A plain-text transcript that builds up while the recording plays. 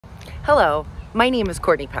Hello, my name is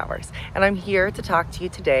Courtney Powers, and I'm here to talk to you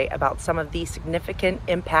today about some of the significant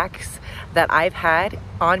impacts that I've had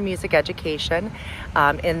on music education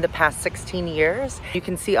in the past 16 years. You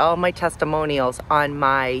can see all my testimonials on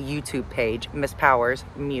my YouTube page, Ms.Powers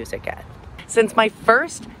Music Ed. Since my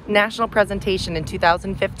first national presentation in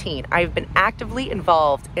 2015, I've been actively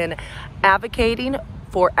involved in advocating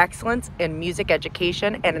for excellence in music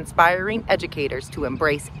education and inspiring educators to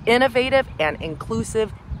embrace innovative and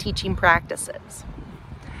inclusive teaching practices.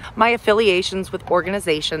 My affiliations with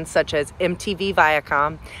organizations such as MTV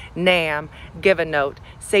Viacom, NAMM, Give a Note,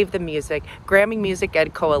 Save the Music, Grammy Music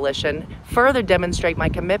Ed Coalition further demonstrate my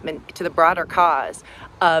commitment to the broader cause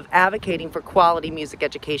of advocating for quality music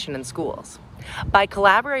education in schools. By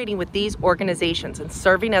collaborating with these organizations and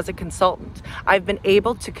serving as a consultant, I've been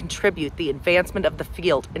able to contribute the advancement of the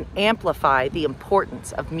field and amplify the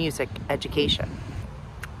importance of music education.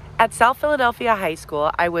 At South Philadelphia High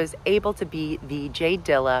School, I was able to be the J.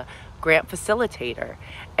 Dilla grant facilitator,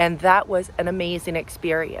 and that was an amazing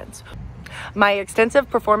experience. My extensive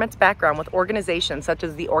performance background with organizations such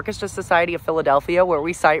as the Orchestra Society of Philadelphia, where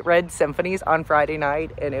we sight read symphonies on Friday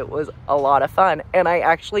night, and it was a lot of fun. And I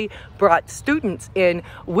actually brought students in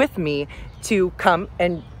with me to come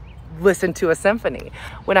and listen to a symphony.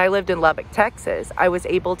 When I lived in Lubbock, Texas, I was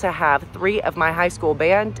able to have 3 of my high school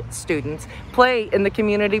band students play in the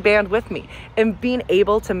community band with me. And being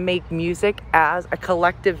able to make music as a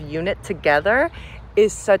collective unit together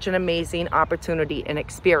is such an amazing opportunity and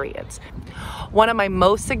experience. One of my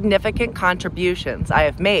most significant contributions I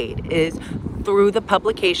have made is through the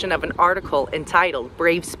publication of an article entitled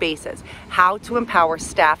Brave Spaces: How to Empower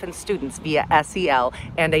Staff and Students via SEL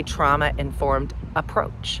and a Trauma-Informed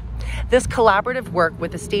Approach. This collaborative work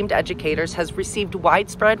with esteemed educators has received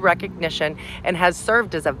widespread recognition and has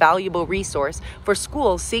served as a valuable resource for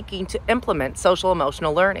schools seeking to implement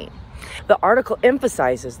social-emotional learning. The article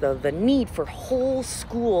emphasizes, though, the need for whole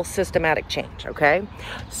school systematic change, okay?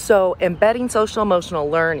 So embedding social-emotional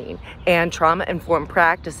learning and trauma-informed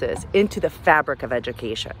practices into the fabric of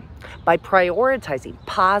education. By prioritizing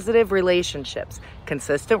positive relationships,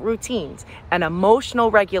 consistent routines, and emotional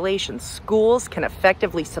regulation, schools can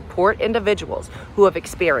effectively support individuals who have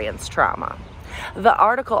experienced trauma. The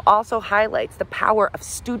article also highlights the power of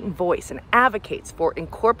student voice and advocates for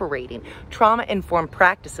incorporating trauma-informed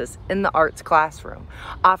practices in the arts classroom,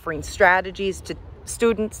 offering strategies to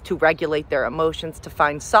students to regulate their emotions to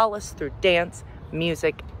find solace through dance,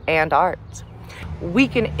 music, and art. We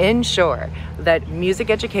can ensure that music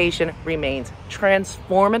education remains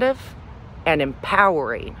transformative and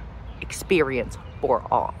empowering experience for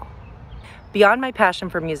all. Beyond my passion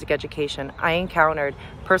for music education, I encountered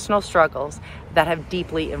personal struggles that have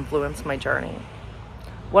deeply influenced my journey.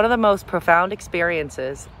 One of the most profound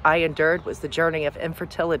experiences I endured was the journey of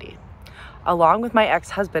infertility. Along with my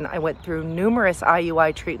ex-husband, I went through numerous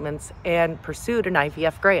IUI treatments and pursued an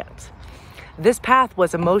IVF grant. This path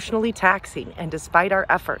was emotionally taxing, and despite our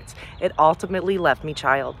efforts, it ultimately left me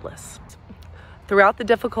childless. Throughout the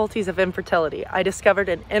difficulties of infertility, I discovered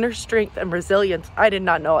an inner strength and resilience I did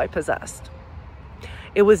not know I possessed.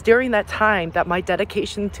 It was during that time that my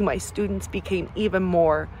dedication to my students became even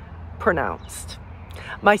more pronounced.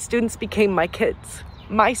 My students became my kids,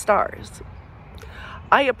 my stars.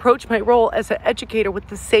 I approached my role as an educator with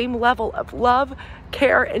the same level of love,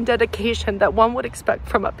 care, and dedication that one would expect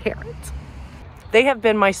from a parent. They have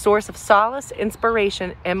been my source of solace,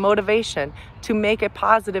 inspiration, and motivation to make a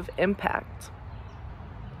positive impact.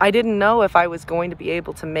 I didn't know if I was going to be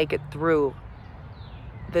able to make it through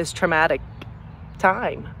this traumatic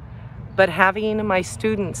time, but having my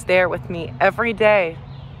students there with me every day,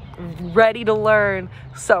 ready to learn,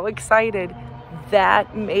 so excited,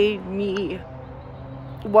 that made me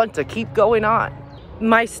want to keep going on.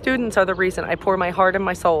 My students are the reason I pour my heart and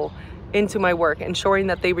my soul into my work, ensuring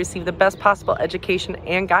that they receive the best possible education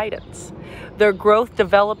and guidance. Their growth,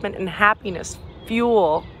 development, and happiness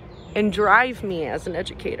fuel and drive me as an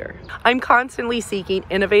educator. I'm constantly seeking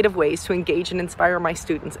innovative ways to engage and inspire my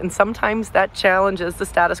students, and sometimes that challenges the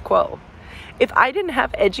status quo. If I didn't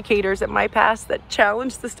have educators in my past that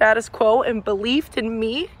challenged the status quo and believed in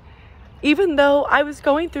me, even though I was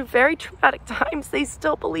going through very traumatic times, they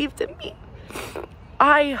still believed in me.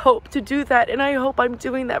 I hope to do that, and I hope I'm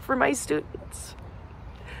doing that for my students,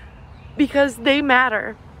 because they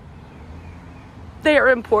matter. They are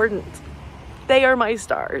important. They are my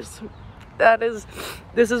stars.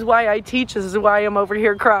 This is why I teach. This is why I'm over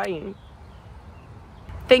here crying.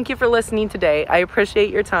 Thank you for listening today. I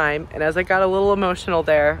appreciate your time. And as I got a little emotional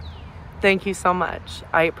there, thank you so much.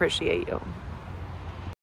 I appreciate you.